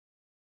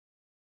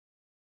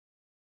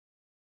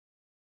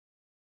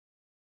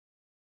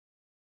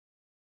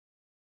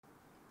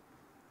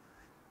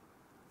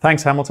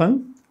Thanks,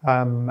 Hamilton,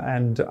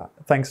 and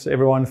thanks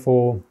everyone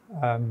for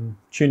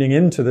tuning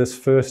in to this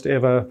first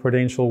ever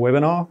Prudential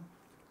webinar.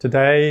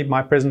 Today,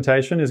 my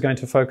presentation is going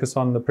to focus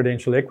on the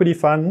Prudential Equity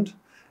Fund,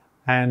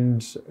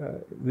 and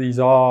these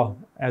are,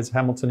 as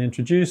Hamilton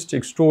introduced,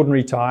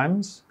 extraordinary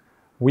times.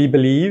 We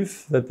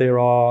believe that there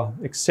are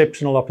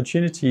exceptional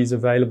opportunities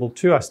available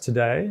to us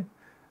today,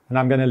 and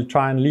I'm going to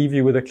try and leave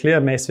you with a clear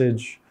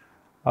message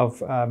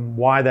of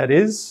why that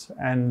is,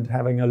 and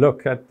having a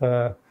look at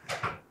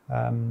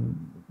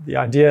the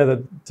idea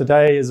that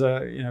today is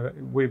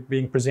we're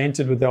being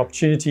presented with the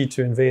opportunity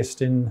to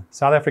invest in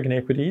South African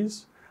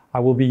equities.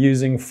 I will be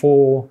using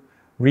 4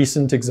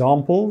 recent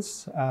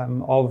examples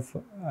of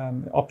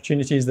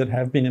opportunities that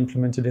have been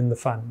implemented in the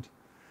fund.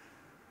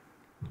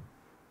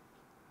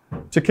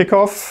 To kick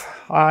off,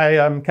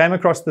 I came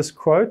across this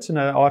quote in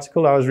an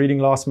article I was reading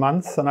last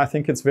month, and I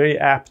think it's very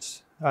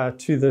apt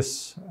to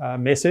this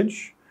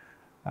message.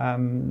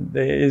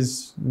 There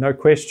is no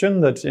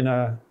question that in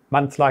a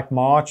month like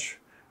March,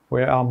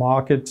 where our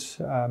market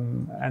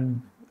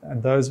and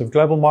those of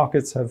global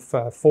markets have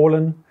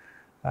fallen,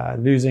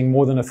 losing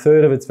more than a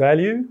third of its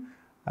value.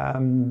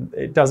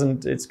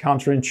 It's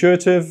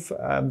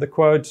counterintuitive, the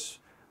quote,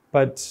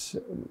 but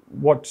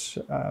what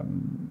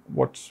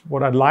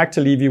I'd like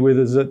to leave you with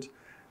is that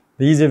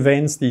these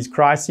events, these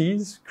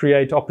crises,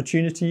 create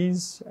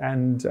opportunities,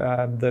 and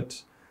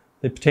that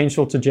the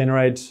potential to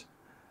generate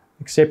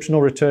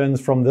exceptional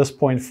returns from this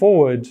point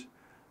forward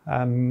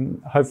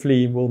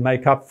hopefully will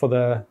make up for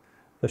the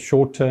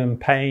short-term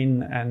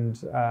pain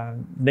and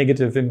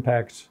negative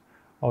impact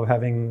of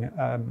having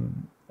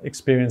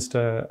experienced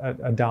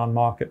a down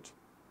market.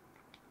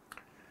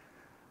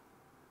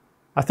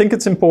 I think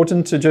it's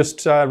important to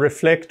just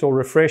reflect or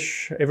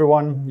refresh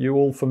everyone. You're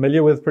all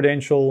familiar with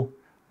Prudential,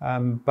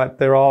 but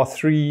there are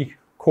 3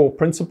 core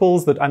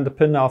principles that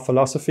underpin our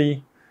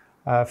philosophy.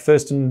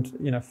 First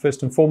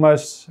and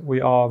foremost, we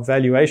are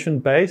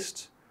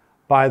valuation-based.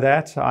 By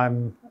that,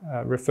 I'm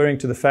referring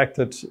to the fact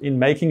that in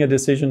making a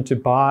decision to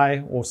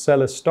buy or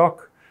sell a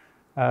stock,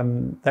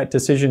 that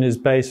decision is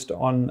based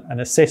on an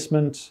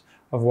assessment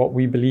of what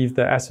we believe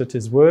the asset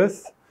is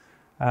worth.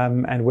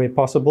 And where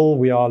possible,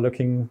 we are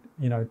looking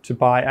to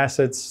buy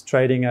assets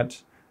trading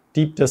at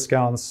deep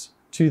discounts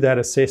to that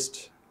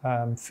assessed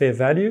fair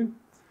value.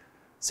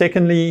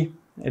 Secondly,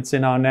 it's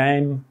in our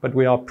name, but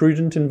we are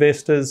prudent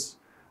investors.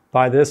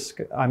 By this,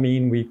 I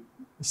mean we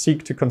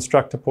seek to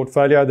construct a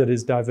portfolio that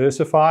is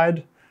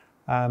diversified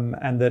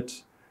and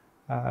that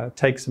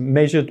takes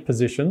measured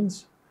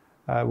positions.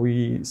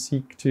 We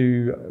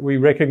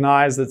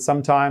recognize that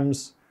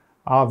sometimes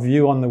our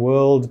view on the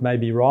world may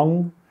be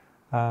wrong,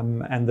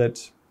 and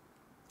that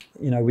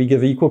we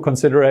give equal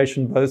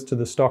consideration both to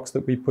the stocks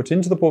that we put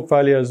into the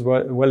portfolio as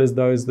well as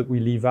those that we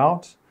leave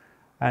out,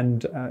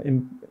 and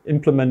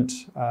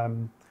implement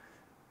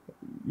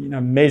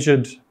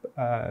measured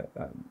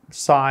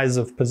size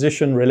of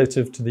position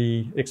relative to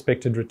the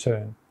expected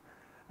return.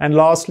 And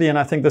lastly, and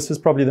I think this is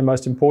probably the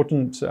most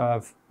important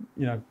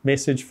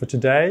message for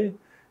today,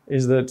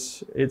 is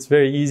that it's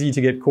very easy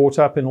to get caught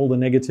up in all the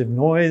negative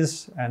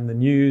noise and the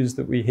news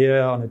that we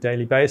hear on a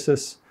daily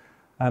basis,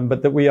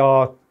 but that we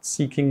are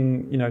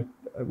seeking,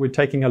 we're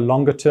taking a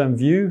longer term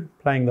view,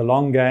 playing the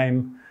long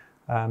game,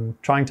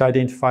 trying to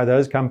identify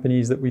those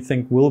companies that we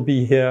think will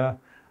be here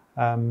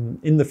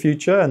in the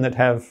future and that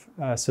have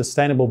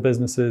sustainable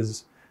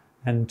businesses,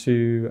 and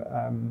to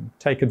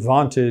take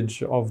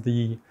advantage of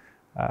the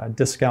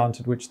discount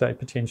at which they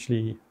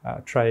potentially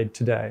trade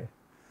today.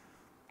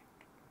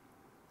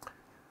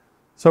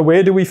 So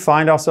where do we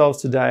find ourselves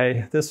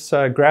today? This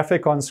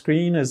graphic on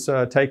screen is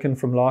taken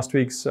from last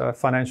week's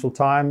Financial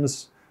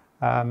Times.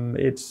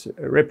 It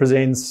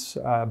represents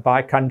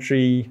by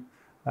country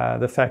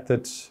the fact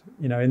that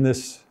in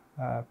this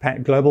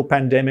global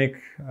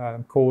pandemic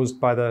caused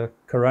by the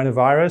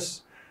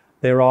coronavirus,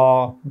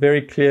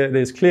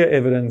 there's clear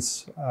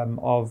evidence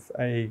of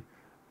a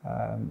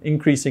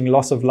increasing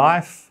loss of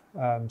life,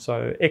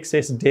 so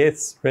excess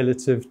deaths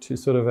relative to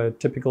sort of a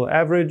typical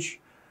average.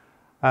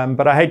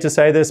 But I hate to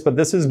say this, but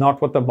this is not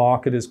what the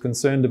market is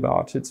concerned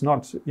about. It's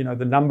not,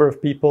 the number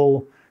of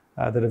people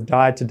that have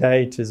died to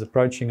date is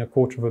approaching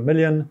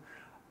 250,000,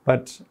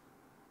 but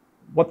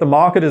what the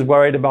market is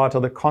worried about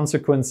are the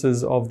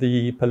consequences of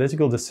the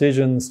political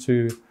decisions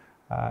to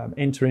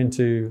enter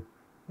into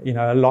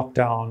a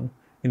lockdown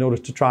in order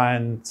to try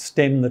and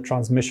stem the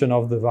transmission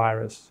of the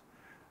virus.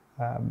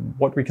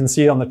 What we can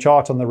see on the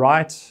chart on the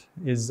right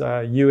is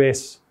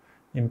US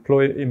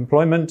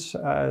employment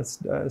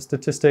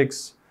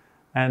statistics,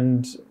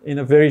 and in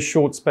a very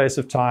short space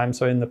of time,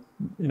 so in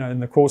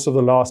the course of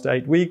the last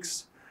 8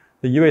 weeks,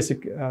 the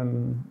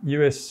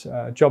US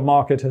job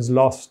market has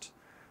lost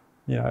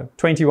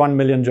 21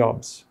 million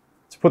jobs.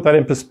 To put that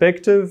in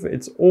perspective,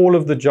 it's all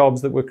of the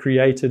jobs that were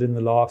created in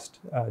the last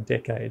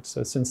decade,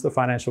 so since the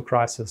financial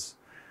crisis.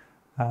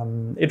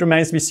 It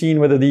remains to be seen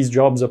whether these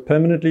jobs are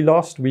permanently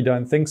lost. We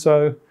don't think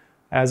so.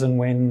 As and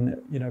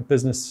when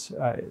business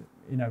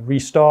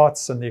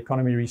restarts and the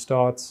economy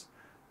restarts,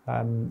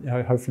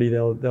 hopefully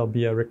there'll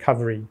be a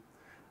recovery.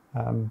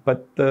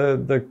 But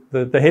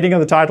the heading of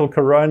the title,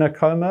 Corona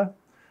Coma,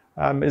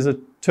 is a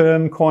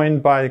term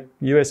coined by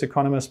US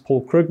economist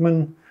Paul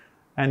Krugman.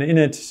 And in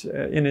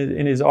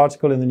his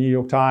article in the New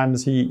York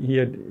Times,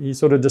 he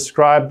sort of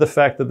described the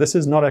fact that this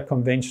is not a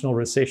conventional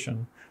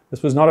recession.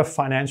 This was not a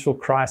financial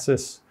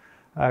crisis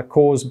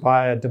caused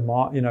by a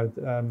demand,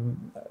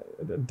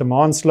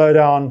 demand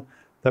slowdown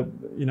that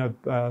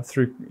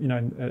through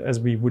as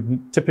we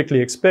would typically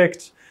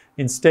expect.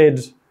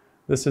 Instead,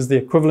 this is the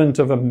equivalent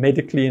of a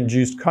medically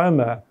induced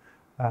coma.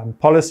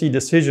 Policy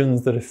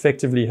decisions that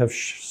effectively have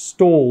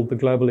stalled the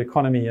global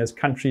economy as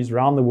countries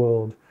around the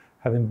world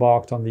have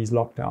embarked on these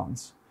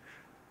lockdowns.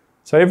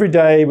 So every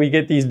day we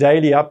get these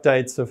daily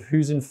updates of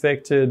who's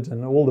infected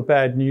and all the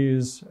bad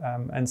news.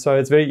 And so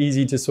it's very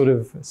easy to sort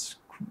of,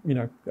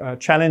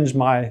 challenge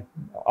my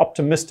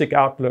optimistic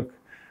outlook.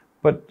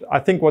 But I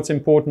think what's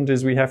important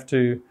is we have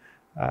to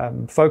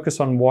focus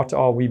on what's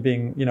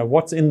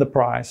in the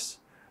price,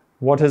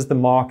 what is the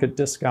market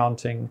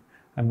discounting,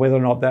 and whether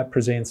or not that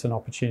presents an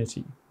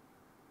opportunity.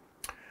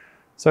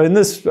 So in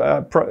this,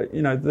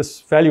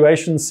 this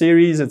valuation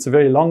series, it's a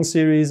very long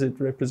series. It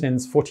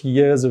represents 40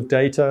 years of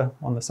data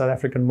on the South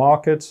African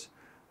market.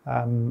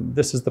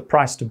 This is the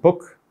price to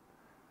book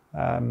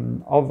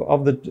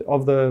of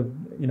the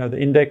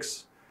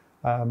index,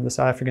 the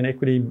South African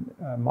equity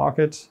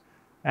market.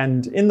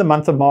 And in the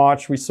month of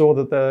March, we saw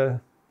that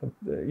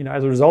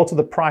as a result of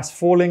the price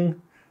falling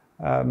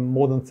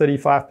more than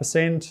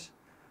 35%,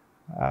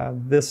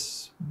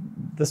 this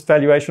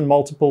valuation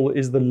multiple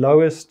is the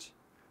lowest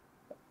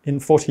in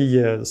 40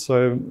 years.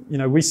 So,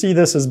 we see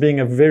this as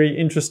being a very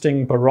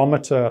interesting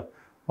barometer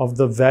of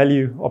the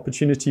value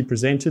opportunity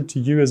presented to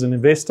you as an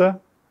investor.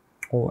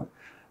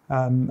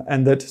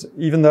 And that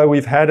even though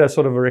we've had a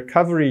sort of a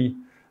recovery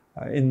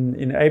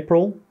in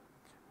April,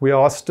 we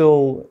are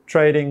still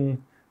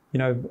trading,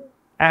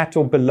 at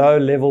or below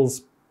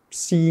levels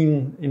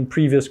seen in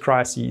previous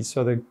crises.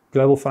 So the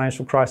global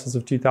financial crisis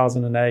of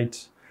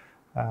 2008,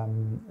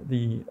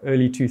 the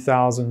early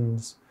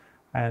 2000s,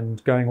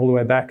 and going all the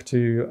way back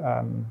to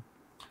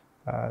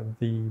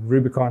the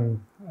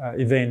Rubicon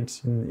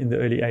event in the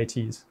early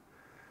 80s.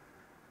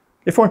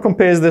 If one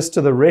compares this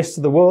to the rest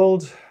of the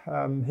world,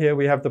 here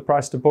we have the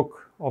price to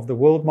book of the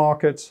world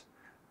market.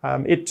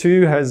 It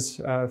too has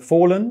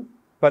fallen,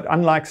 but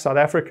unlike South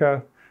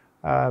Africa,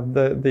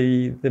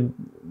 the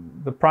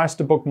price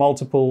to book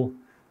multiple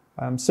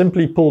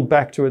simply pulled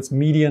back to its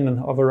median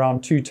of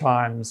around 2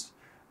 times,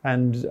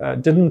 and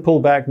didn't pull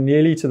back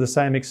nearly to the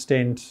same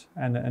extent,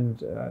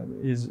 and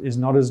is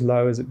not as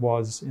low as it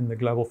was in the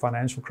global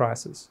financial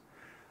crisis.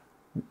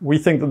 We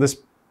think that this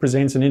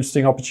presents an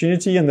interesting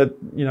opportunity, and that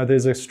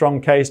there's a strong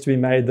case to be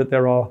made that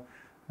there are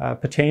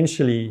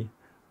potentially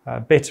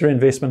better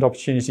investment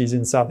opportunities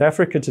in South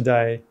Africa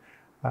today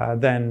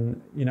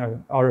than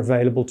are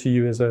available to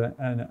you as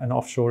an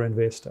offshore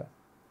investor.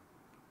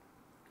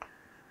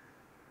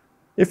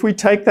 If we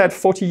take that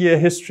 40-year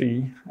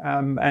history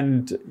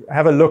and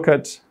have a look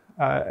at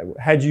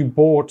had you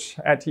bought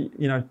at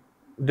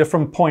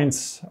different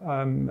points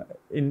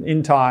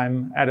in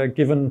time at a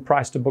given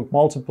price to book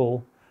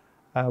multiple,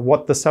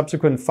 what the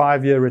subsequent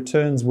 5-year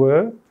returns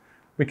were,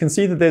 we can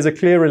see that there's a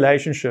clear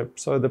relationship.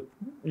 So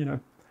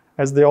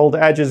as the old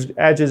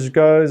adage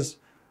goes,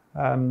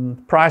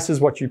 price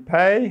is what you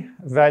pay,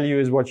 value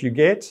is what you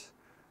get.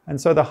 And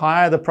so the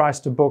higher the price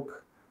to book,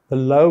 the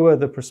lower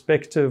the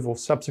prospective or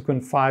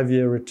subsequent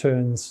 5-year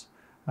returns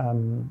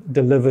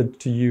delivered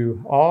to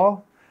you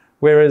are.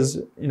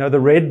 Whereas the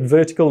red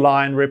vertical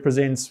line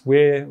represents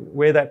where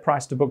that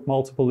price to book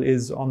multiple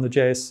is on the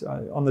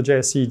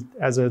JSE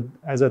as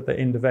at the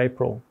end of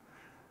April.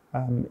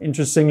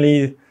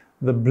 Interestingly,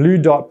 the blue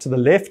dot to the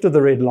left of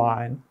the red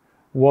line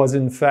was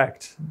in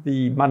fact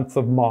the month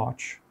of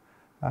March.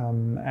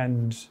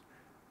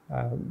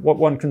 What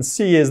one can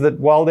see is that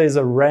while there's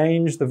a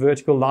range, the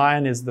vertical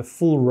line is the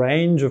full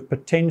range of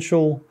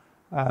potential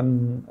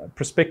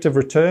prospective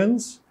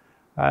returns.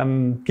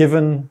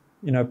 Given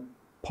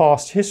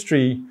past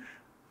history,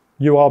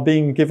 you are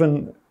being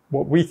given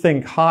what we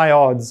think high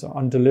odds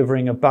on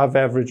delivering above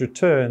average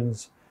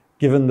returns,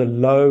 given the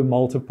low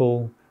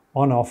multiple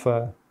on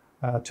offer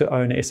to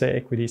own SA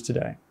equities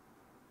today.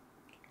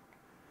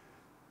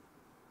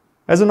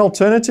 As an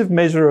alternative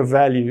measure of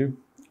value,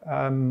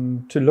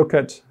 to look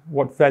at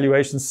what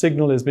valuation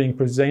signal is being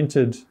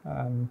presented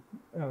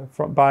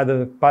by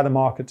the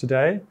market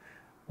today,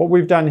 what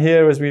we've done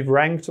here is we've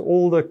ranked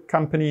all the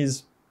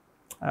companies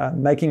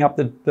making up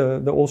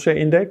the all-share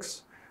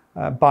index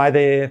by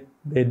their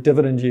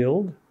dividend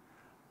yield,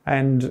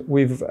 and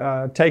we've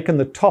taken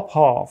the top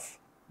half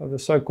of the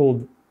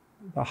so-called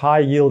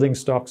high-yielding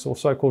stocks, or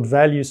so-called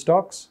value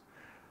stocks.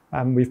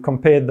 We've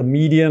compared the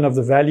median of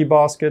the value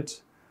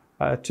basket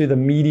to the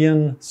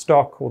median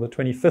stock, or the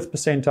 25th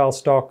percentile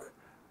stock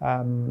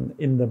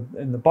in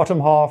the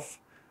bottom half,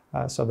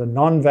 so the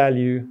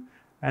non-value.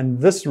 And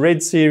this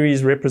red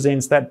series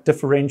represents that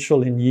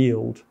differential in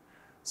yield.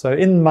 So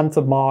in the month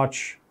of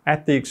March,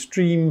 at the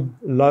extreme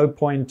low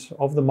point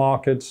of the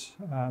market,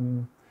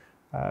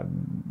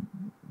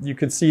 you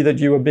could see that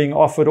you were being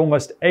offered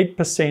almost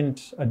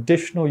 8%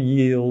 additional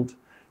yield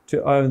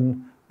to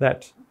own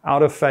that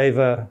out of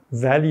favor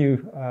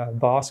value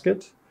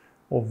basket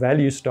or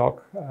value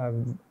stock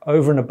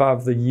over and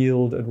above the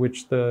yield at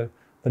which the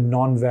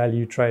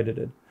non-value traded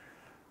it.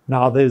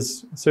 Now,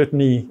 there's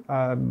certainly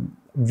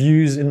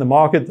views in the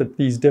market that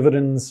these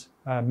dividends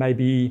may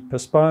be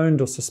postponed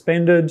or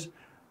suspended.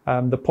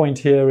 The point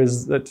here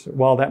is that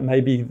while that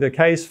may be the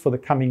case for the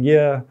coming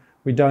year,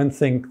 we don't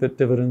think that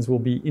dividends will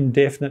be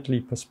indefinitely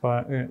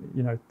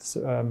postponed,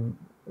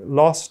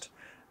 lost,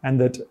 and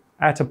that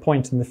at a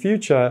point in the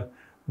future,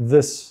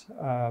 this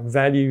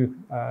value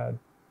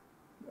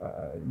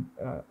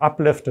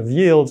uplift of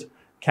yield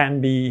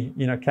can be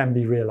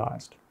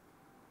realized.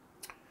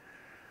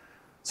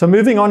 So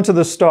moving on to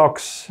the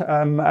stocks,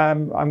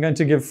 I'm going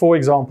to give 4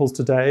 examples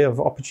today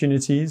of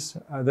opportunities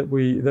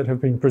that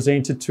have been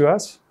presented to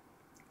us.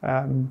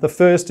 The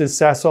first is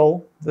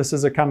Sasol. This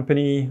is a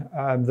company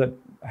that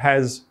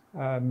has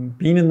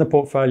been in the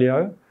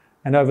portfolio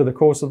and over the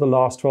course of the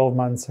last 12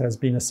 months has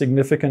been a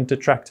significant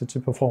detractor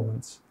to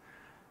performance.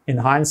 In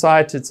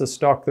hindsight, it's a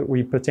stock that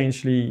we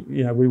potentially,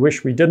 we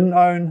wish we didn't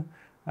own.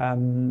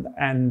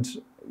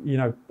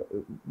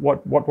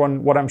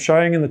 What I'm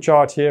showing in the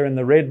chart here in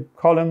the red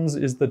columns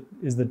is the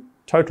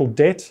total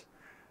debt,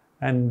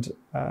 and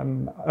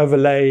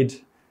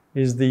overlaid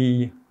is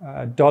the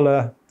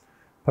dollar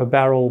per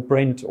barrel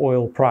Brent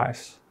oil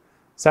price.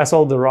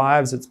 Sasol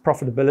derives its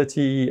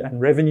profitability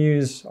and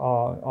revenues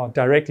are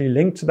directly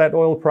linked to that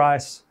oil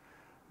price,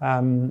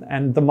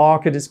 and the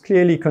market is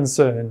clearly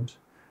concerned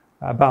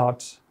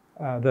about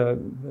the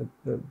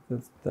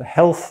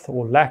health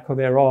or lack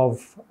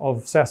thereof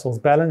of Sasol's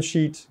balance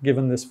sheet,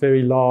 given this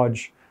very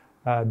large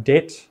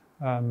debt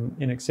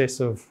in excess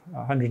of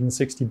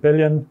 160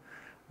 billion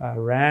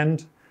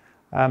rand,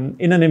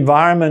 in an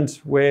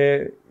environment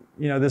where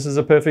this is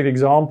a perfect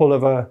example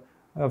of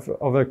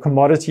a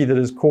commodity that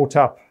is caught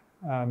up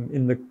has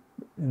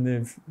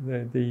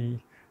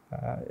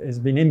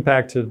been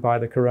impacted by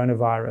the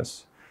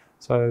coronavirus.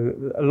 So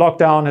a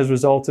lockdown has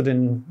resulted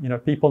in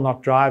people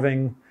not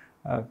driving,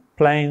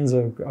 planes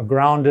are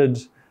grounded,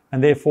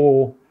 and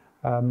therefore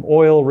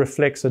oil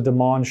reflects a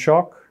demand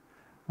shock.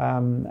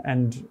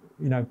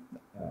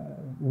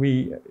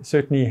 We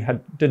certainly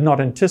did not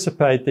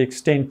anticipate the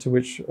extent to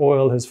which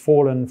oil has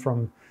fallen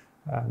from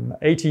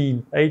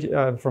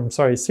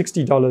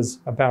 $60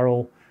 a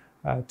barrel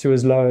to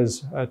as low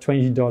as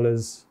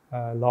 $20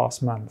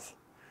 last month.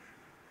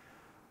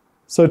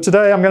 So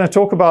today I'm going to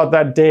talk about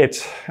that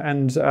debt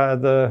and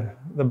the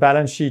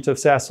balance sheet of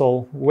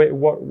Sasol.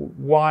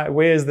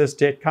 Where has this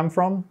debt come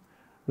from?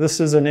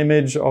 This is an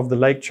image of the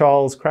Lake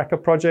Charles cracker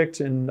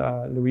project in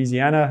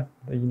Louisiana,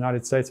 the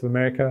United States of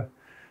America.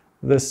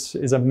 This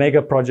is a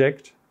mega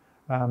project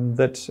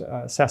that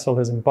Sasol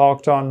has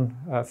embarked on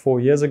 4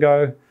 years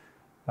ago.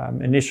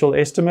 Initial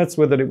estimates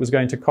were that it was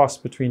going to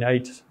cost between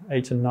 $8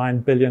 and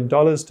 $9 billion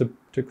to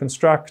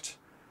construct.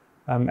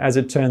 As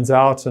it turns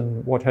out,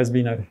 and what has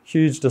been a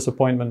huge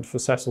disappointment for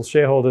Sasol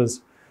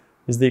shareholders,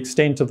 is the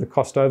extent of the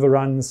cost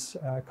overruns,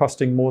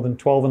 costing more than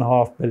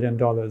 $12.5 billion.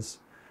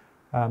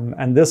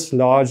 And this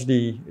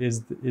largely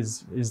is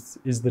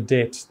the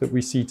debt that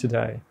we see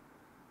today.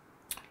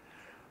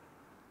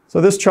 So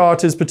this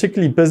chart is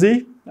particularly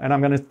busy, and I'm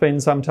going to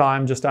spend some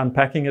time just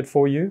unpacking it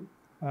for you.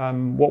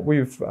 What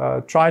we've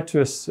tried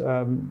to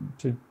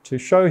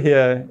show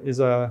here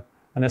is an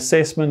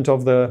assessment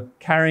of the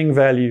carrying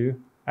value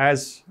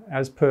as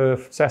per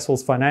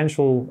Sasol's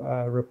financial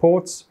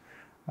reports.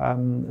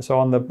 So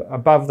on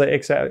above the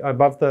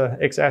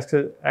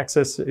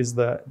x-axis is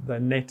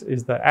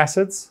the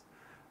assets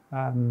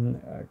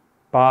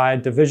by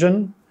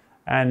division,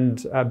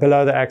 and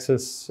below the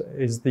axis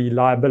is the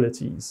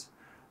liabilities.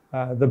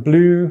 The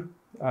blue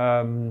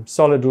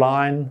solid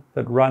line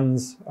that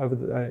runs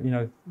over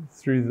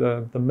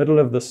through the middle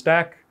of the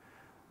stack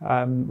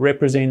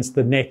represents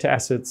the net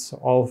assets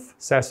of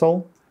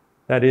Sasol.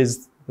 That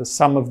is the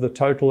sum of the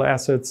total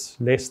assets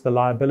less the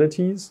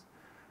liabilities.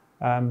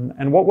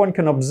 And what one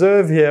can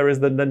observe here is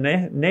that the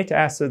net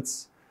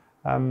assets,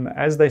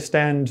 as they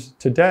stand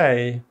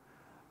today,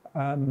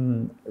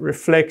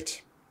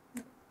 reflect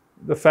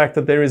the fact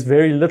that there is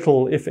very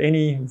little, if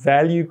any,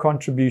 value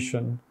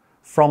contribution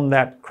from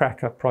that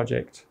cracker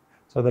project.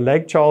 So the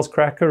Lake Charles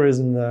cracker is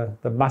in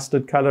the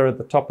mustard color at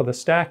the top of the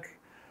stack.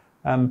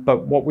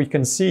 But what we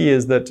can see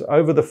is that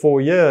over the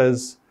 4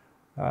 years,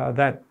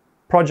 that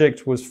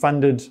project was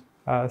funded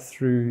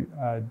through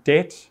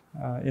debt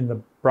in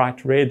the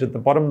bright red at the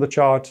bottom of the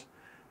chart.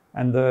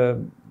 And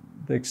the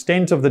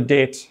extent of the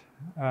debt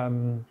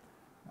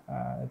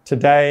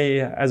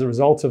today, as a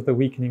result of the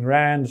weakening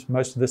rand,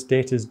 most of this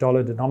debt is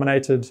dollar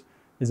denominated,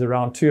 is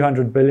around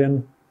 200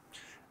 billion,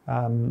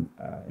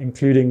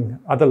 including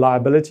other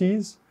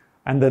liabilities.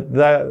 And that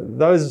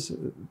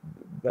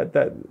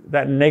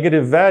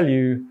negative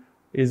value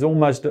is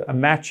almost a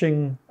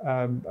matching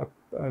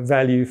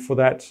value for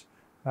that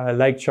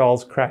Lake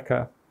Charles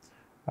cracker.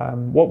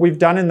 What we've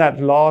done in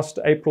that last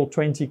April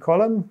 20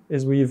 column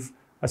is we've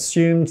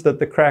assumed that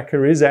the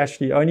cracker is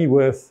actually only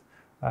worth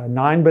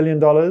 $9 billion,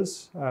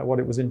 what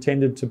it was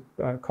intended to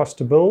cost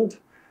to build.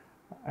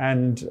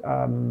 And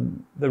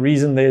the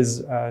reason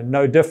there's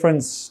no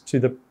difference to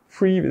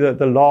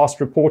the last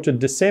reported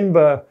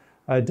December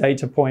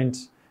data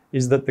point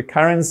is that the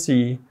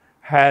currency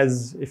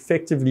has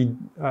effectively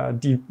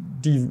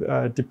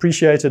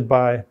depreciated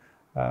by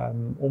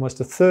almost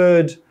a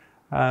third,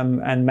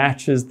 and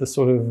matches the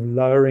sort of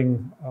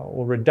lowering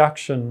or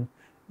reduction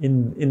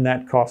in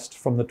that cost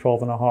from the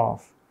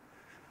 12.5.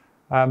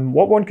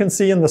 What one can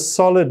see in the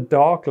solid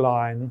dark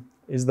line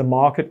is the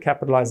market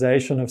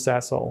capitalization of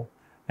Sasol.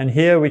 And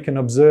here we can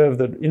observe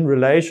that in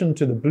relation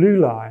to the blue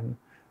line,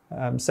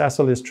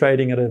 Sasol is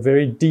trading at a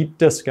very deep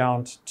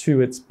discount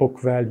to its book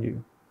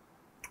value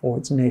or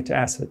its net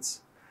assets.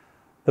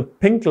 The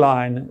pink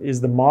line is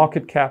the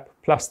market cap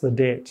plus the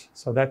debt.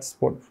 So that's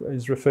what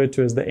is referred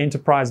to as the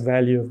enterprise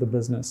value of the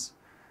business.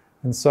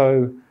 And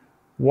so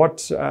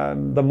what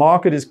the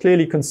market is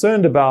clearly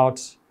concerned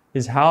about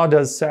is how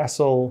does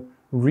Sasol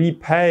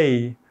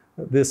repay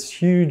this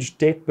huge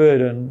debt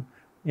burden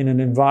in an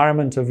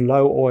environment of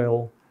low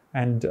oil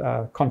and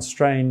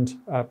constrained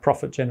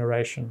profit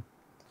generation.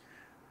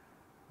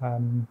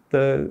 What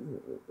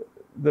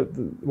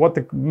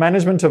the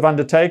management have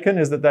undertaken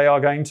is that they are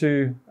going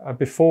to,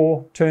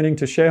 before turning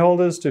to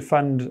shareholders to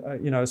fund,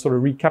 sort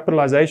of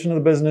recapitalization of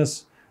the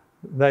business,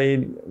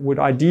 they would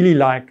ideally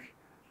like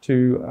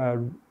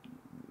to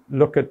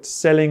look at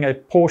selling a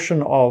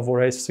portion of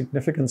or a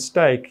significant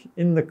stake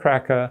in the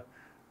cracker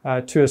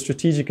to a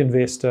strategic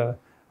investor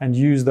and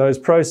use those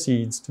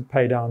proceeds to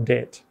pay down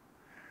debt.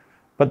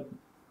 But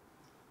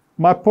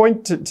my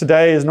point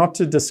today is not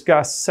to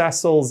discuss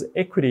Sasol's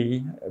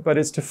equity, but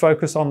it's to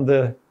focus on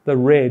the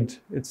red.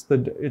 It's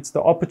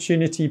the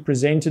opportunity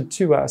presented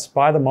to us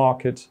by the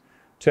market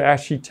to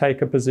actually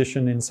take a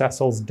position in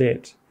Sasol's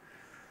debt.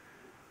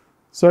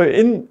 So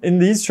in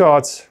these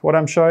charts, what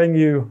I'm showing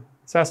you,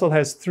 Sasol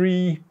has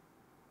three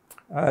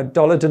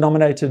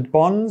dollar-denominated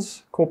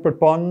bonds, corporate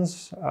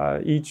bonds,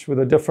 each with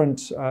a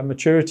different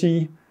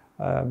maturity,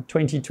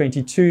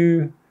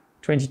 2022,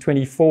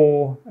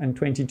 2024, and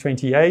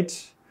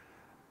 2028.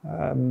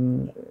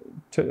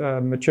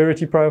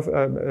 Maturity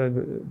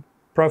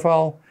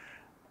profile.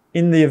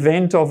 In the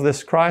event of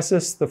this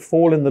crisis, the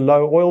fall in the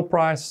low oil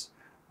price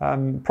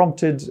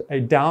prompted a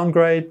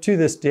downgrade to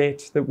this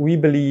debt that we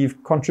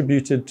believe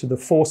contributed to the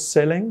forced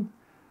selling.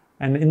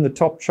 And in the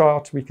top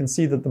chart, we can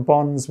see that the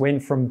bonds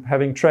went from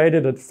having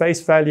traded at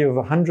face value of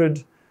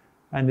 100,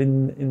 and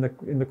in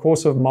the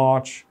course of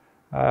March,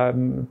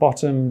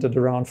 bottomed at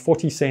around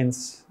 40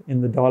 cents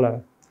in the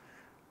dollar.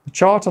 The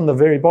chart on the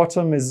very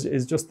bottom is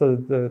just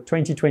the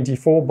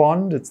 2024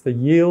 bond. It's the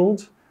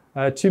yield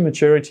to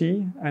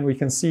maturity, and we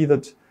can see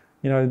that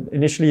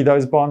initially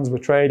those bonds were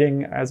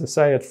trading, as I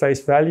say, at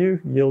face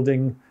value,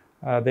 yielding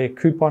their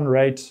coupon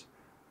rate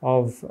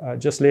of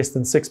just less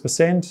than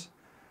 6%,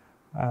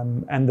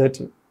 and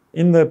that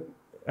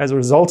as a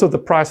result of the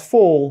price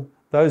fall,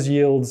 those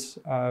yields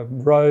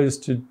rose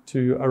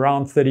to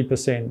around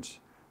 30%.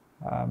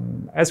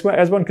 As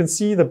one can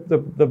see,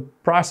 the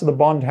price of the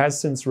bond has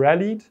since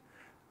rallied.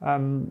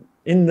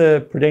 In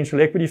the Prudential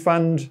Equity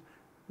Fund,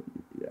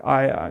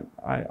 I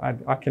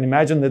can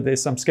imagine that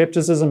there's some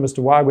skepticism as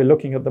to why we're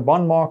looking at the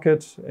bond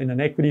market in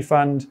an equity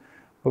fund.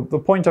 But the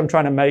point I'm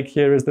trying to make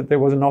here is that there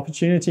was an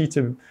opportunity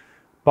to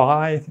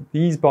buy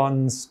these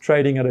bonds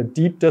trading at a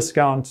deep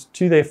discount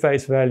to their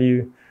face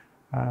value,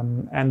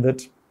 and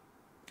that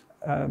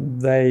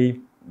they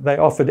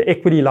offered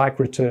equity-like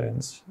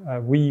returns.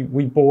 We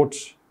bought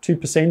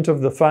 2%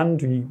 of the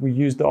fund. We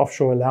used the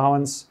offshore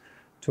allowance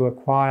to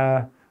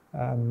acquire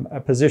a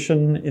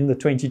position in the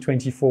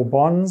 2024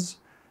 bonds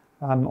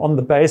on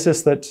the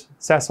basis that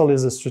Sasol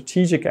is a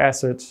strategic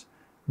asset,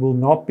 will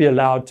not be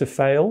allowed to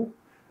fail,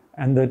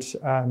 and that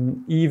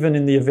even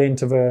in the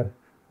event of a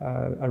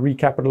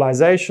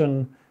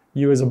recapitalization,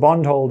 you as a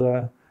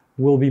bondholder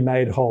will be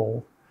made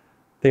whole.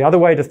 The other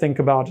way to think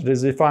about it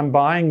is if I'm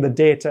buying the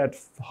debt at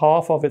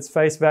half of its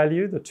face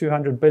value, the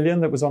 200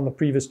 billion that was on the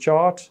previous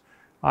chart,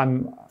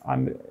 I'm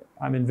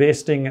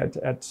investing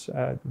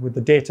with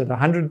the debt at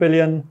 100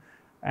 billion.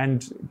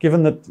 And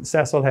given that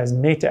Sasol has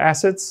net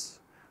assets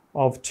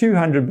of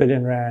 200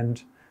 billion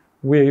rand,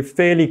 we're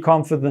fairly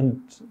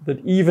confident that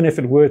even if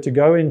it were to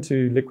go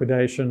into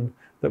liquidation,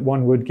 that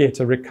one would get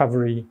a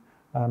recovery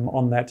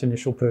on that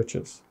initial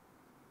purchase.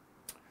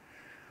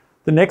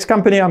 The next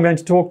company I'm going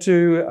to talk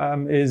to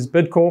is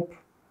Bidcorp.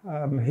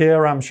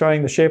 Here I'm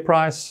showing the share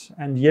price,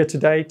 and year to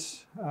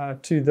date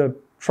to the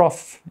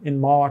trough in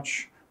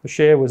March, the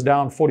share was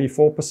down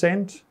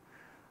 44%.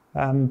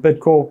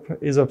 Bidcorp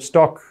is a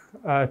stock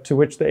to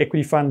which the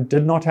equity fund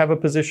did not have a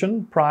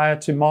position prior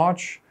to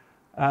March,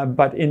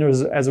 but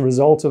as a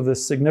result of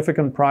this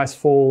significant price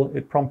fall,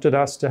 it prompted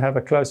us to have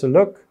a closer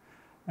look,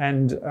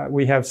 and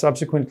we have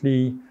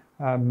subsequently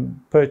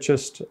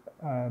purchased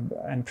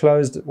and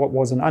closed what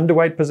was an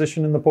underweight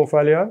position in the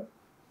portfolio.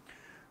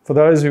 For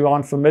those who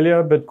aren't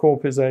familiar,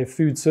 Bidcorp is a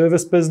food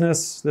service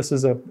business. This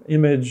is an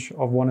image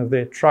of one of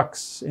their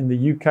trucks in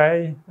the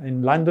UK,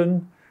 in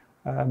London.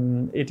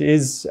 It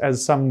is,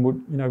 as some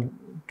would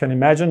can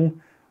imagine,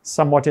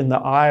 somewhat in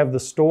the eye of the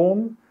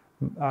storm,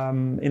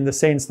 in the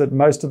sense that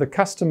most of the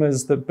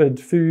customers that bid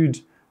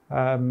food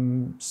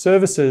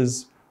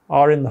services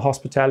are in the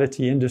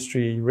hospitality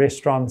industry,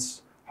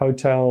 restaurants,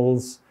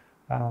 hotels,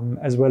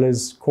 as well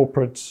as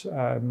corporate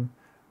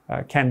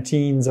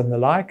canteens and the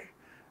like.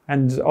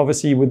 And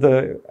obviously with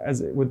the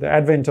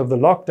advent of the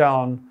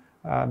lockdown,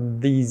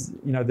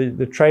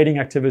 the trading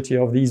activity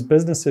of these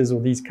businesses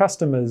or these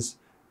customers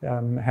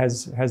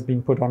has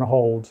been put on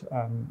hold,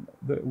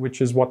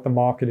 which is what the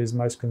market is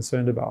most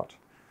concerned about.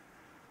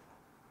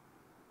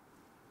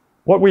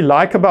 What we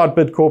like about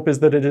Bidcorp is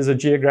that it is a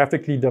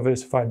geographically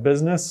diversified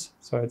business.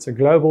 So it's a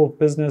global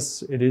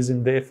business.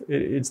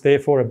 It's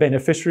therefore a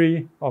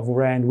beneficiary of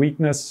rand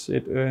weakness.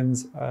 It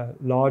earns a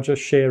larger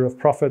share of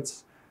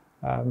profits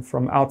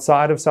from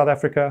outside of South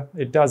Africa.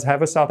 It does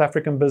have a South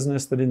African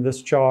business that in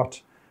this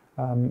chart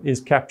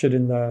is captured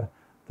in the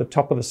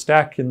top of the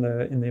stack in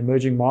the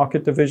emerging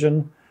market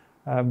division.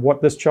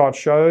 What this chart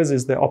shows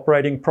is the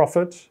operating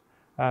profit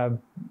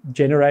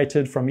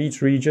generated from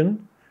each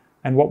region.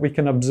 And what we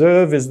can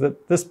observe is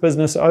that this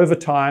business over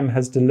time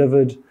has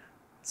delivered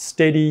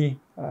steady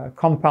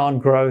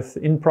compound growth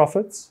in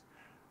profits,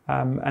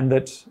 and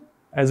that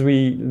as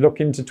we look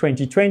into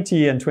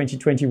 2020 and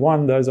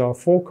 2021, those are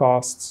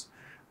forecasts,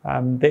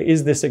 there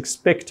is this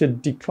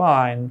expected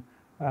decline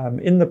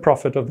in the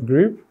profit of the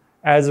group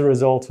as a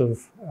result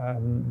of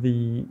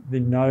the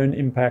known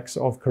impacts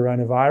of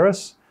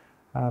coronavirus.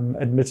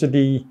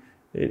 Admittedly,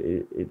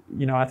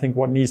 I think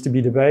what needs to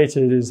be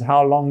debated is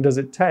how long does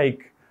it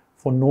take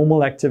for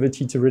normal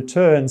activity to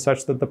return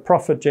such that the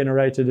profit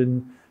generated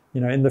in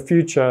the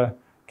future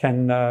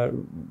can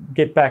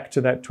get back to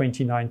that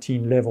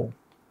 2019 level.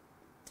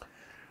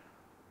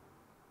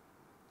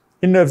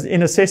 In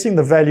assessing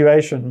the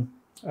valuation,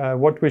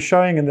 what we're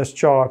showing in this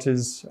chart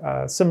is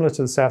similar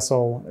to the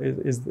Sasol,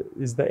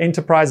 is the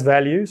enterprise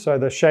value. So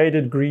the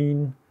shaded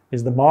green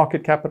is the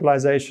market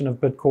capitalization of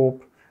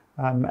Bidcorp.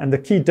 And the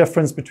key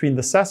difference between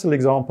the Sasol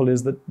example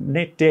is that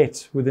net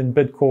debt within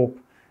Bidcorp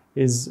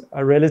is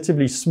a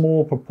relatively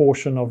small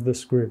proportion of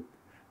this group.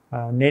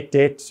 Net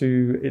debt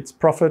to its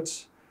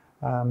profit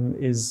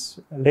is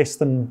less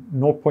than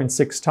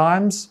 0.6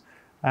 times.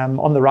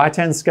 On the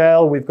right-hand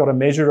scale, we've got a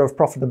measure of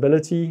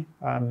profitability,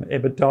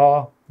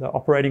 EBITDA, the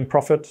operating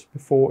profit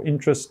before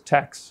interest,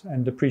 tax,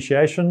 and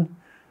depreciation.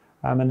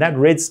 And that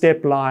red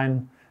step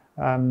line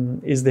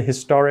is the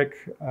historic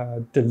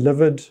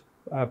delivered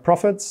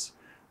profits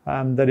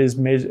that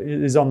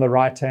is on the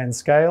right-hand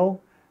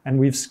scale. And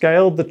we've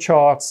scaled the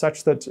chart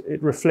such that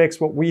it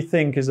reflects what we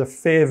think is a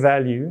fair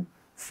value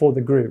for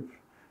the group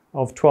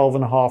of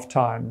 12.5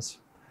 times.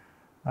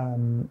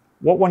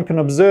 What one can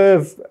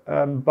observe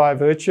by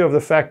virtue of the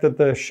fact that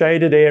the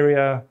shaded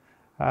area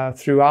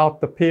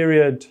throughout the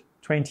period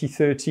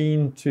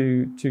 2013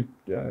 to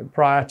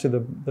prior to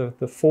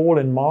the fall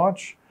in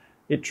March,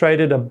 it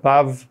traded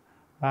above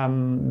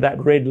that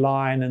red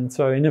line, and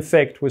so in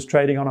effect was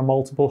trading on a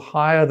multiple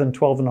higher than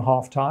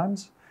 12.5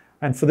 times.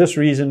 And for this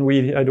reason,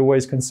 we had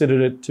always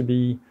considered it to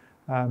be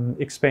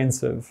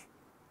expensive.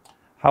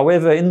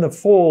 However, in the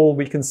fall,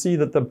 we can see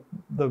that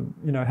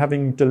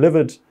having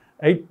delivered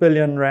 8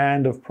 billion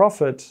rand of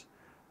profit,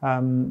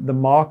 the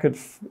market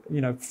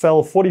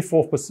fell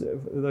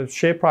 44%. The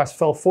share price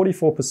fell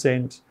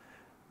 44%,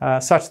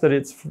 such that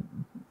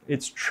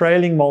its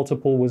trailing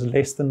multiple was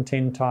less than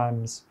 10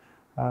 times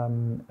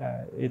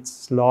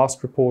its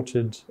last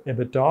reported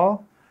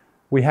EBITDA.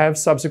 We have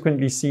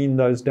subsequently seen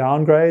those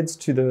downgrades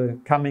to the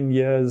coming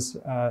year's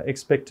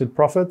expected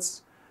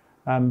profits,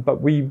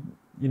 but we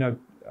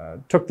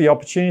took the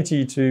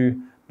opportunity to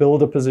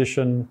build a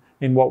position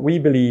in what we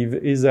believe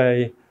is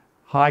a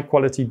high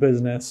quality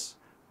business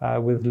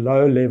with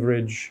low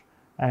leverage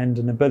and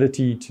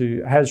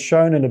has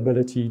shown an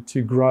ability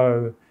to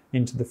grow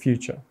into the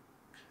future.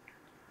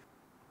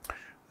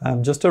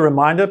 Just a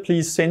reminder,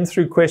 please send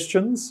through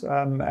questions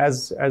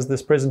as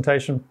this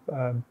presentation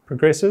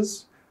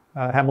progresses.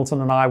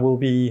 Hamilton and I will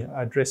be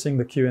addressing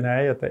the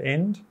Q&A at the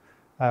end.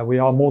 We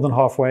are more than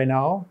halfway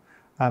now,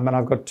 and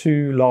I've got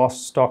 2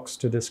 last stocks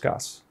to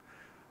discuss.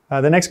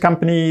 The next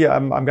company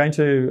I'm going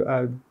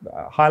to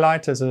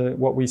highlight as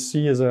what we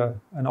see as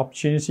an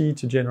opportunity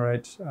to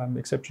generate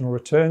exceptional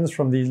returns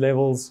from these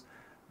levels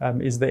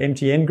is the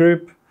MTN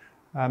Group.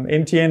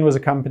 MTN was a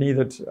company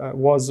that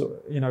was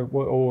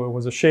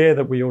a share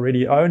that we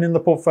already own in the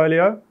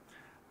portfolio.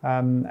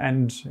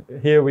 And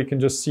here we can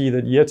just see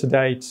that year to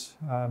date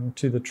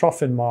to the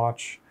trough in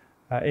March,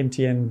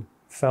 MTN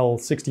fell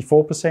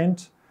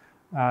 64%.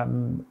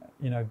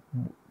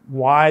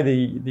 Why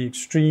the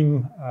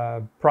extreme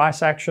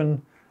price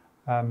action?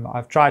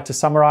 I've tried to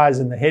summarize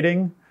in the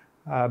heading,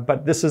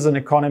 but this is an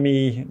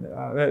economy.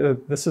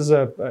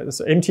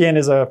 MTN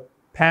is a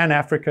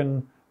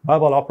Pan-African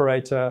mobile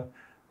operator,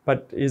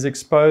 but is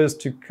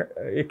exposed to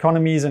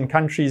economies and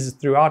countries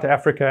throughout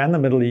Africa and the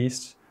Middle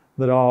East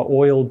that are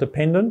oil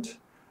dependent.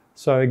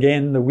 So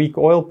again, the weak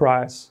oil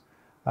price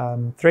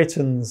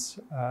threatens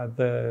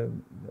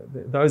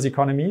those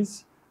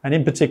economies. And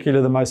in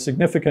particular, the most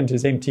significant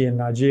is MTN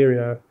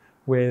Nigeria,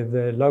 where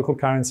the local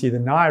currency, the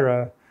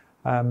Naira,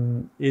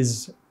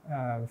 is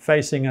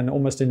facing an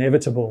almost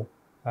inevitable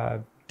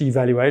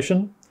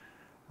devaluation.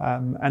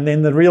 And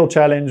then the real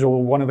challenge,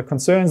 or one of the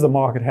concerns the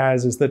market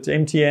has, is that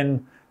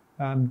MTN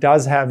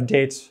does have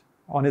debt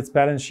on its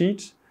balance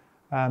sheet,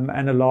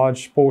 and a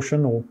large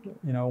portion, or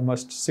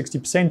almost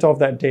 60% of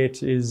that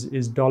debt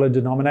is dollar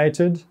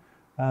denominated,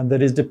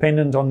 that is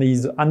dependent on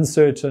these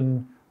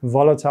uncertain,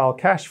 volatile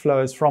cash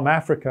flows from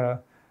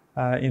Africa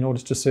in order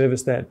to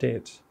service that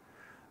debt.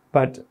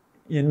 But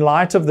in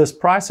light of this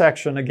price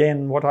action,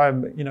 again,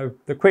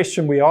 the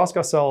question we ask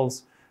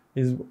ourselves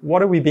is,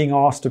 what are we being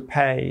asked to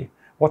pay?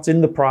 What's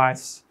in the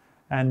price?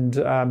 And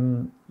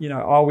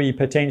are we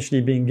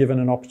potentially being given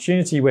an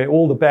opportunity where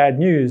all the bad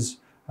news,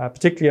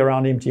 particularly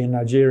around MTN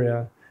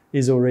Nigeria,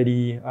 is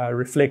already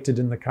reflected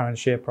in the current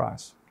share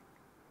price?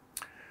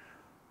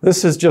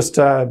 This is just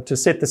to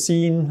set the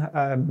scene.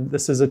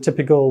 This is a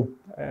typical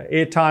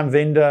airtime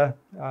vendor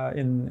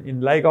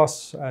in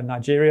Lagos,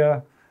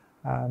 Nigeria.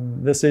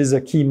 This is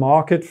a key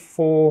market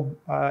for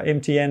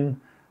MTN.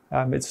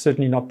 It's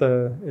certainly not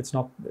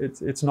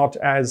it's not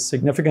as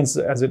significant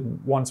as it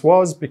once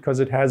was, because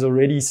it has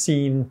already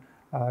seen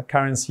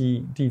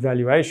currency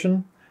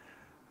devaluation.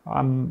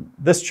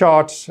 This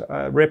chart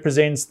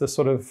represents the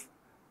sort of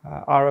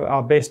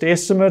our best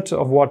estimate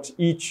of what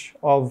each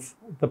of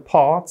the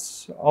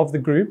parts of the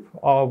group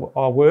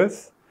are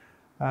worth.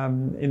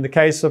 In the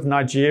case of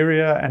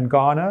Nigeria and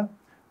Ghana,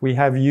 we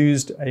have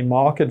used a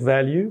market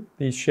value.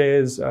 These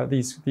shares,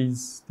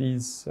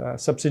 these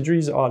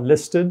subsidiaries are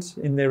listed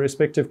in their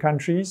respective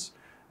countries,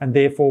 and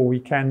therefore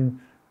we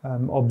can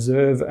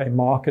observe a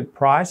market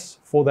price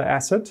for the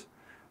asset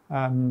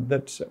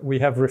that we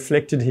have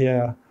reflected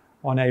here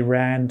on a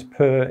rand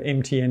per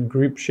MTN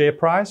group share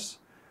price.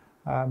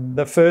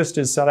 The first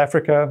is South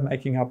Africa,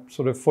 making up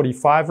sort of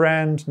 45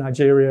 rand.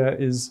 Nigeria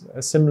is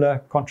a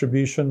similar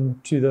contribution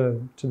to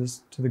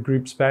the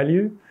group's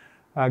value.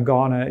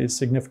 Ghana is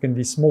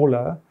significantly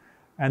smaller,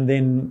 and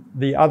then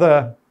the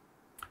other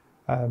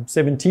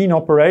 17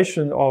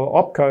 operations or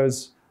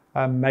opcos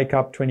make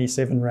up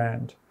 27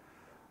 rand.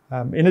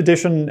 In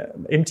addition,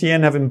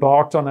 MTN have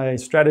embarked on a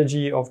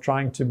strategy of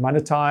trying to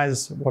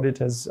monetize what it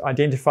has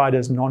identified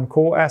as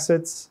non-core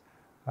assets.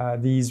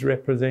 These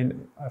represent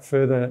a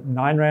further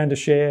 9 rand a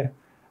share.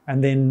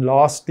 And then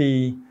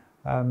lastly,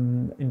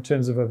 in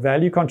terms of a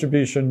value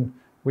contribution,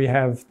 we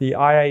have the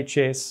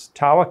IHS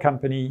Tower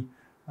Company.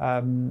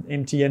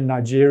 MTN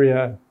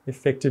Nigeria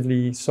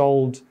effectively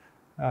sold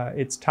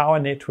its tower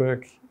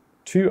network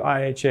to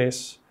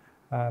IHS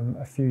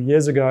a few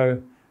years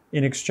ago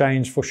in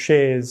exchange for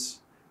shares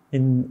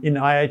in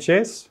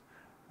IHS.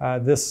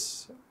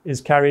 This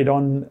is carried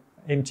on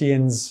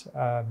MTN's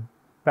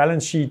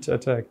balance sheet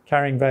at a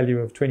carrying value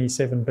of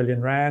 27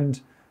 billion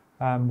rand,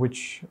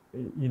 which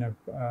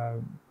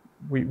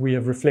we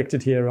have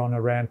reflected here on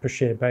a rand per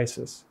share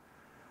basis.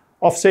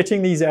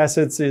 Offsetting these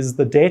assets is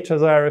the debt,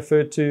 as I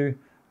referred to.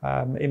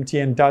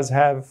 MTN does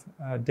have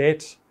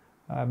debt,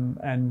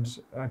 and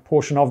a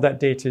portion of that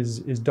debt is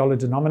dollar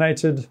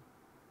denominated.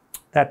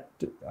 That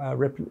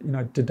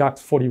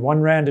deducts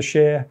 41 rand a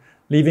share,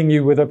 leaving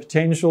you with a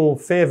potential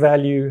fair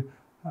value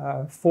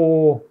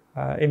for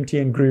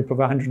MTN Group of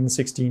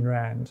 116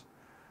 rand.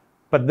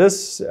 But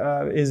this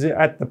is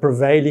at the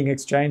prevailing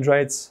exchange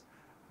rates.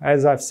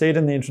 As I've said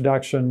in the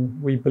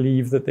introduction, we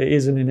believe that there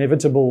is an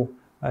inevitable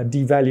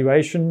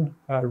devaluation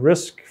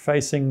risk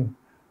facing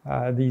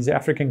these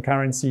African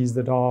currencies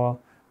that are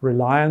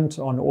reliant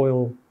on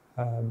oil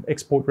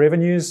export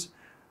revenues.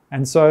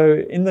 And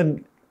so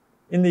in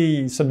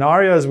the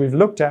scenarios we've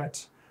looked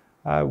at,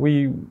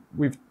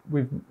 we've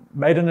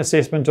made an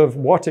assessment of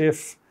what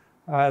if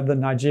the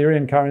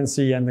Nigerian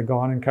currency and the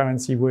Ghanaian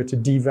currency were to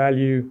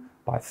devalue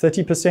by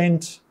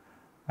 30%,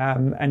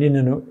 and in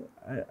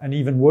an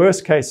even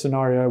worse case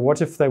scenario,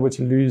 what if they were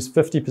to lose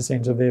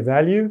 50% of their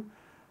value?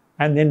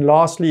 And then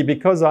lastly,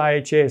 because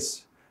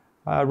IHS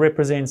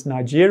represents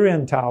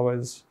Nigerian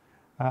towers,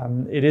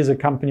 it is a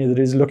company that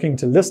is looking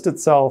to list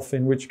itself,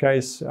 in which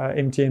case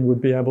MTN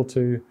would be able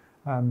to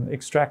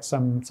extract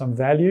some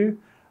value.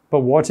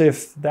 But what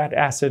if that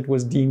asset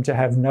was deemed to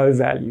have no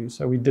value?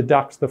 So we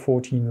deduct the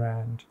 14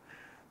 rand.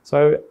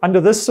 So under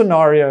this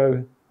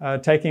scenario,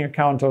 taking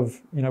account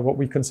of what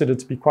we consider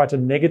to be quite a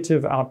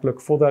negative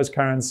outlook for those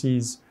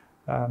currencies,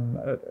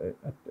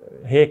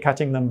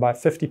 haircutting them by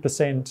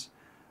 50%,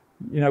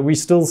 we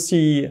still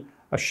see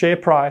a share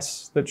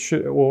price that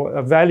or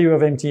a value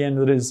of MTN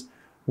that is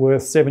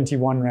worth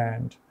 71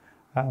 rand.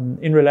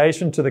 In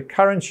relation to the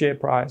current share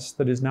price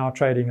that is now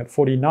trading at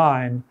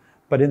 49,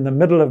 but in the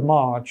middle of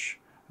March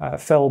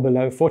fell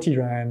below 40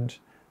 rand,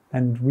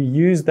 and we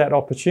used that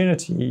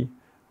opportunity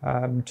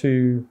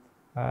to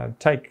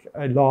take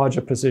a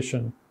larger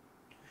position.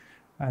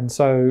 And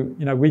so,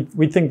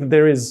 we think that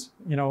there is,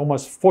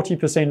 almost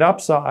 40%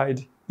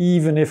 upside,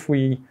 even if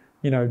we,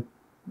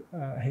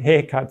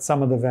 haircut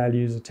some of the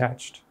values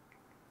attached.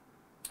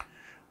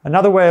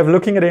 Another way of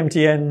looking at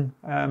MTN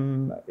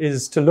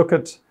is to look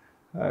at,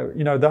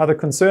 the other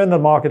concern the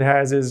market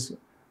has is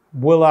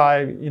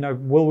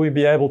will we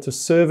be able to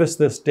service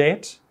this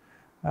debt?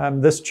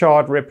 This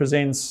chart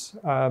represents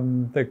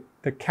the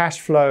cash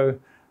flow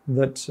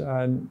that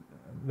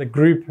the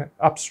group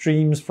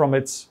upstreams from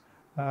its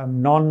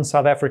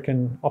non-South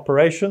African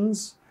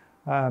operations,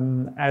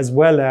 as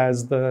well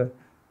as the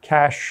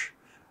cash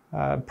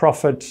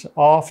profit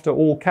after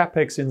all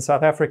capex in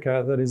South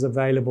Africa that is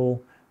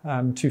available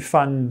to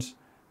fund,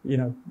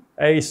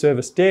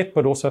 service debt,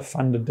 but also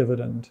fund a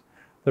dividend.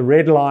 The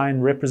red line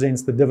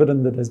represents the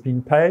dividend that has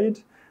been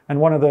paid. And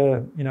one of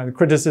the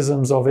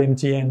criticisms of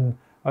MTN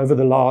over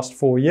the last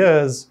 4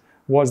 years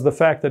was the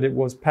fact that it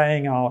was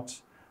paying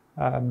out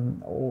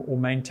or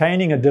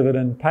maintaining a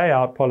dividend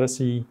payout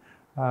policy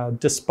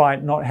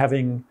despite not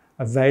having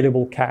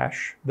available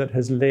cash that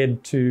has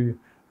led to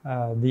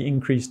the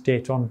increased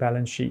debt on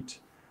balance sheet.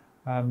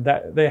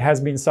 That there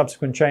has been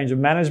subsequent change of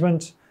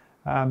management,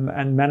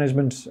 and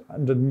management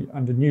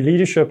under new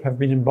leadership have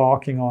been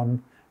embarking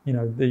on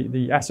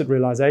the asset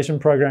realization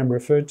program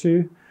referred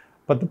to.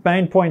 But the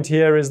main point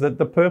here is that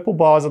the purple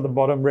bars at the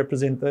bottom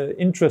represent the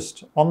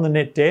interest on the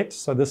net debt.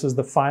 So this is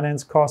the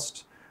finance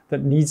cost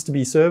that needs to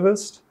be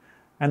serviced.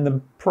 And the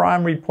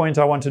primary point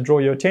I want to draw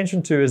your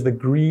attention to is the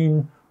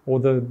green, or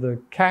the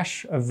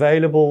cash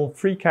available,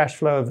 free cash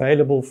flow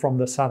available from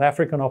the South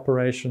African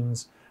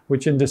operations,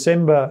 which in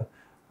December,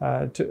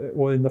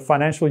 or in the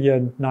financial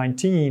year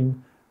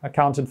 19,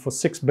 accounted for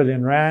 6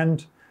 billion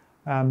rand.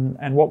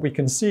 And what we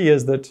can see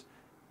is that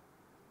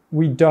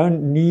we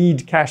don't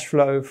need cash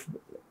flow.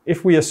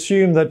 If we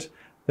assume that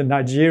the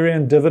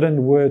Nigerian dividend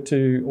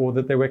or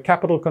that there were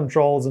capital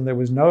controls and there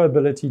was no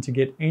ability to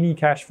get any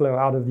cash flow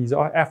out of these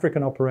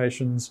African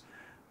operations,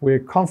 we're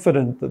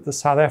confident that the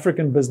South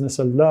African business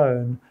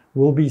alone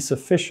will be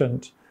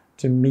sufficient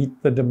to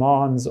meet the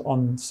demands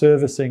on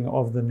servicing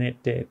of the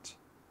net debt.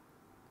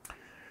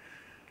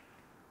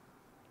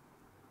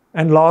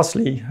 And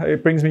lastly,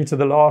 it brings me to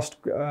the last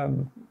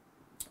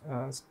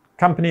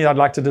company I'd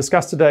like to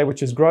discuss today,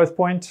 which is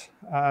Growthpoint.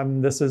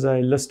 This is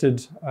a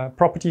listed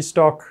property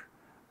stock.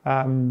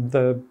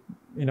 The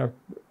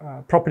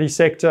property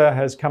sector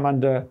has come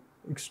under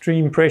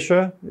extreme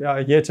pressure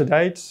year to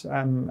date,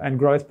 and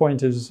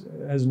Growthpoint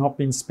has not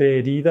been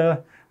spared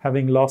either,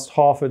 having lost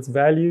half its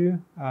value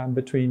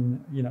between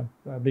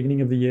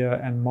beginning of the year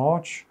and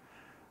March.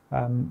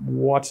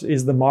 What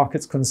is the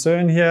market's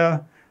concern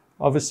here?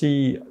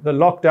 Obviously, the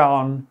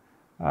lockdown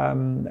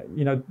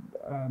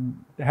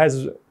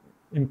has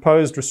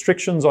imposed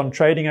restrictions on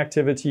trading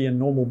activity and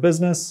normal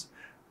business.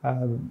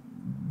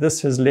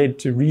 This has led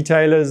to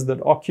retailers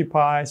that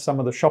occupy some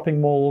of the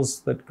shopping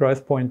malls that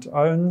Growthpoint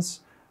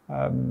owns,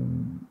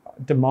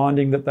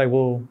 demanding that they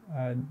will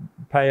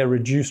pay a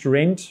reduced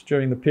rent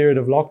during the period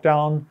of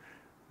lockdown.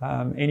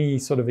 Any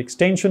sort of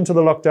extension to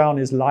the lockdown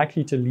is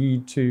likely to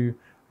lead to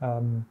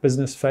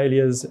business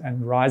failures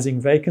and rising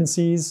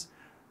vacancies.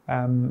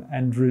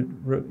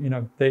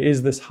 There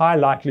is this high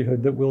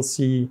likelihood that we'll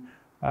see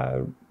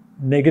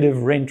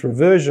negative rent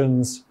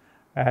reversions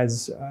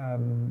as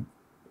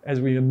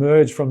we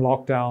emerge from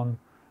lockdown.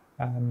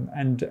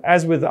 And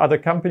as with other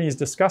companies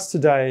discussed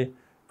today,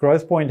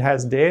 Growthpoint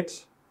has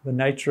debt. The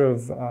nature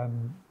of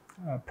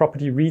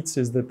property REITs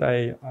is that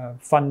they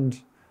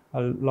fund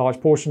a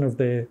large portion of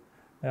their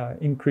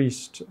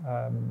increased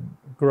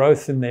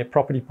growth in their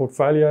property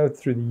portfolio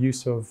through the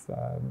use of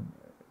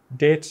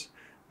debt.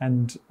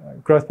 And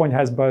Growthpoint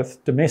has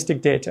both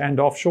domestic debt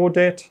and offshore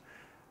debt,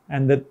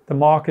 and that the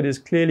market is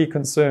clearly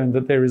concerned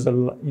that there is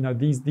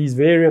these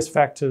various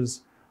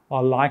factors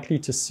are likely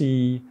to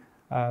see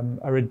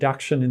a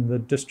reduction in the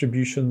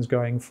distributions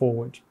going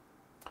forward.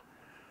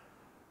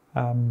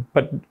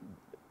 But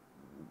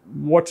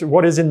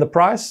what is in the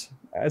price,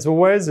 as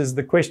always, is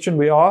the question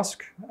we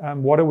ask.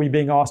 What are we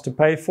being asked to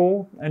pay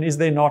for? And is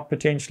there not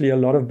potentially a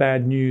lot of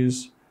bad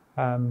news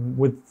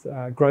with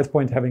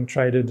Growthpoint having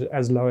traded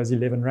as low as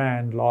 11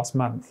 Rand last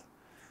month?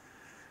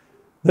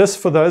 This,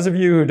 for those of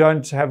you who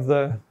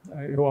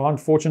who aren't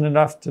fortunate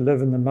enough to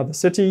live in the mother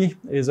city,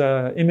 is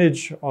an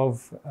image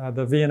of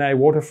the V&A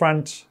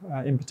waterfront,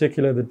 in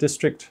particular the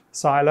district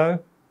silo.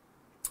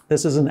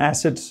 This is an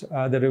asset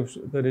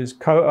that is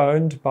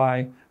co-owned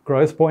by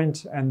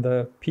Growthpoint and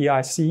the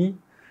PIC.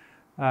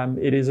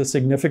 It is a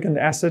significant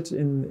asset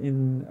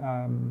in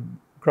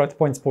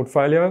Growthpoint's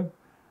portfolio,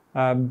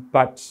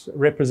 but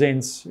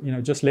represents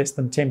just less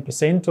than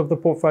 10% of the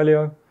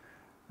portfolio.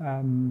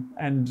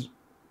 And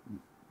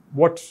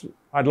what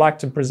I'd like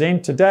to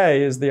present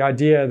today is the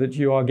idea that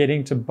you are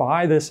getting to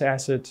buy this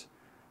asset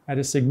at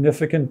a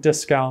significant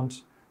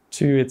discount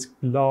to its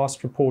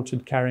last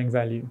reported carrying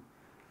value.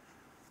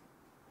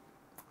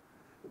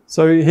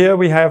 So here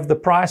we have the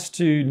price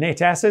to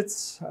net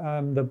assets,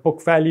 the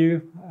book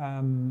value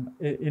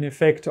in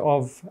effect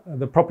of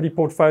the property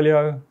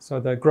portfolio, so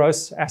the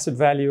gross asset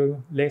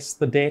value less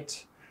the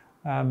debt,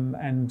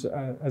 and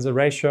as a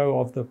ratio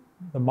of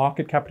the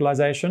market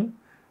capitalization.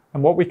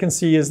 And what we can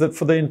see is that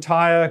for the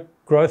entire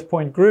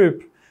Growthpoint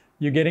group,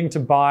 you're getting to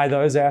buy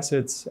those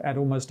assets at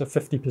almost a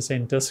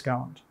 50%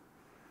 discount.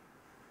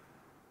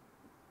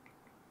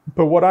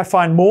 But what I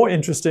find more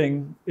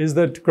interesting is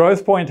that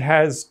Growthpoint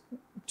has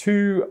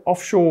two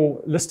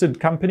offshore listed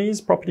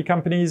companies, property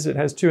companies. It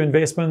has two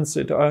investments.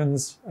 It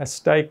owns a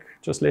stake,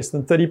 just less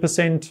than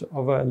 30%,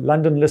 of a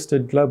London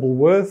listed Global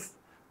Worth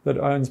that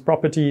owns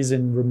properties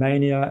in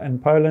Romania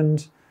and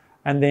Poland.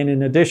 And then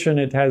in addition,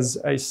 it has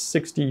a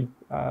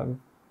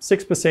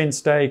 66%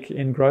 stake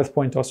in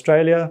Growthpoint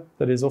Australia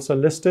that is also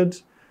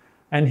listed.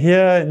 And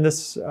here in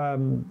this,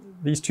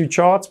 these two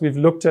charts, we've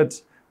looked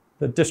at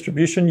the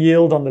distribution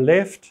yield on the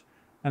left,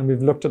 and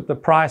we've looked at the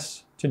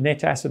price to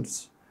net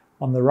assets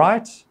on the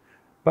right.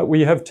 But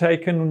we have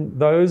taken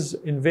those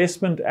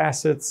investment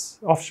assets,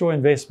 offshore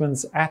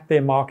investments, at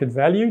their market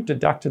value,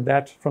 deducted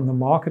that from the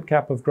market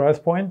cap of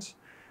Growthpoint,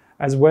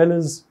 as well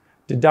as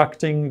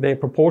deducting their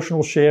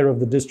proportional share of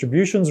the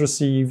distributions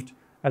received,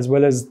 as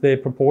well as their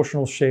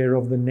proportional share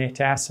of the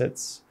net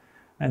assets.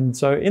 And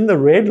so in the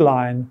red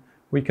line,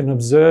 we can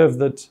observe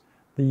that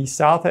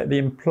the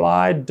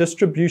implied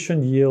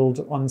distribution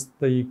yield on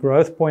the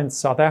Growthpoint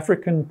South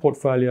African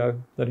portfolio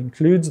that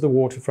includes the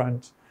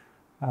waterfront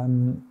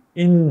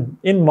in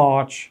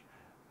March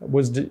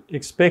was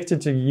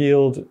expected to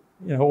yield,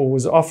 or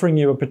was offering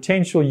you a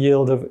potential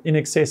yield of in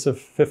excess of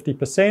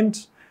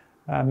 50%.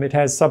 It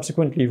has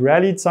subsequently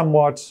rallied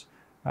somewhat,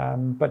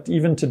 but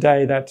even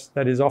today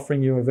that is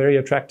offering you a very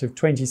attractive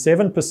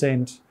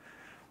 27%.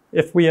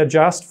 If we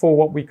adjust for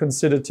what we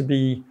consider to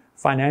be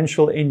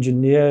financial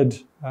engineered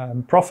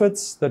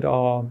profits that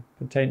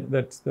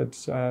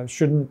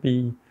shouldn't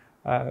be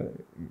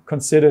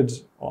considered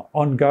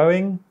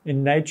ongoing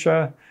in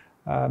nature,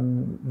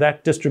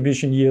 that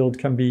distribution yield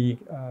can be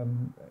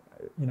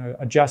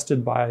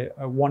adjusted by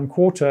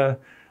 1/4,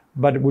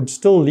 but it would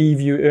still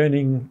leave you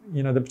earning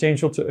the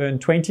potential to earn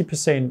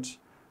 20%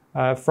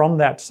 from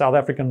that South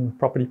African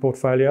property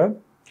portfolio,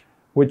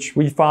 which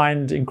we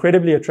find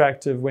incredibly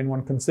attractive when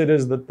one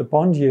considers that the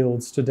bond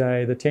yields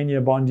today, the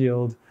 10-year bond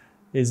yield,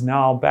 is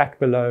now back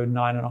below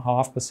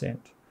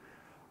 9.5%.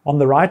 On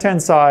the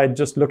right-hand side,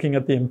 just looking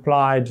at the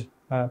implied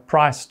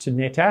price to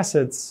net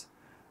assets,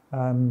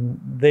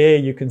 there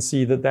you can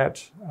see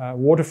that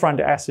waterfront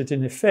asset,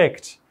 in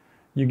effect,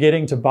 you're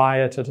getting to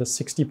buy it at a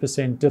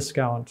 60%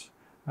 discount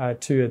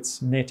to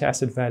its net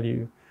asset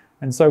value.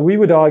 And so we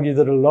would argue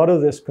that a lot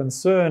of this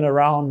concern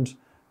around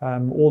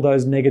all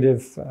those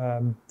negative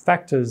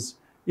factors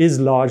is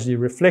largely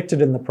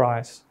reflected in the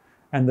price,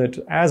 and that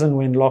as and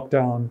when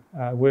lockdown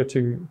were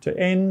to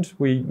end,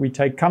 we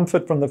take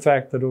comfort from the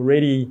fact that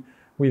already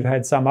we've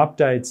had some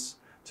updates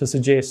to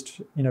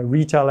suggest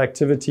retail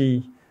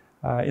activity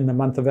in the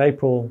month of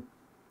April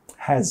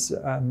has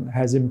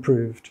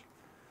improved.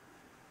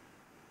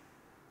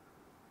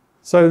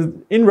 So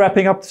in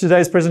wrapping up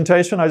today's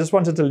presentation, I just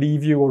wanted to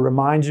leave you or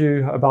remind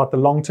you about the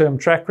long-term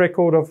track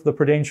record of the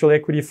Prudential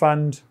Equity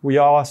Fund. We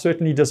are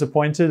certainly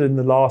disappointed in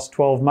the last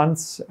 12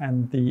 months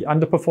and the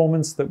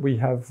underperformance that we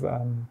have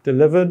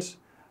delivered.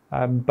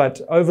 But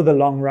over the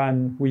long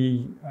run,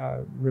 we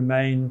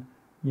remain,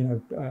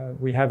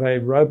 we have a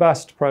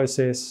robust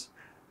process,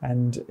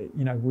 and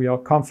we are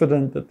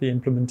confident that the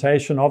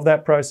implementation of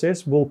that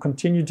process will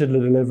continue to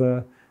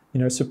deliver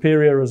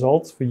superior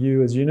results for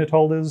you as unit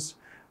holders.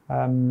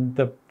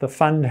 The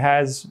fund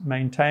has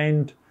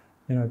maintained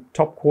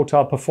top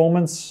quartile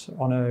performance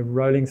on a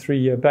rolling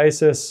 3-year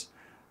basis.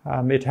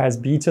 It has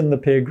beaten the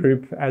peer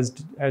group as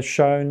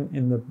shown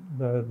in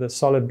the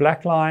solid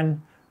black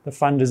line. The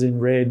fund is in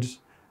red,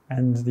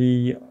 and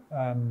the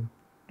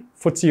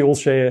FTSE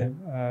All-Share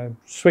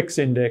SWIX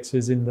index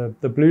is in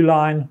the blue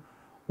line.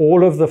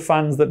 All of the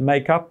funds that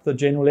make up the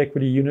general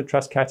equity unit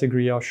trust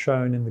category are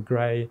shown in the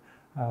grey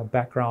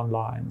background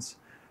lines.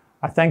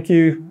 I thank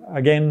you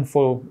again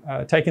for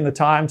taking the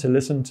time to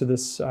listen to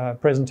this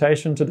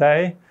presentation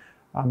today.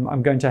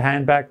 I'm going to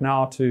hand back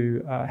now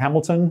to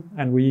Hamilton,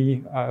 and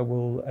we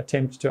will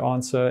attempt to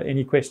answer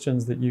any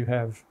questions that you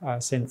have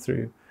sent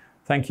through.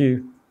 Thank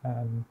you.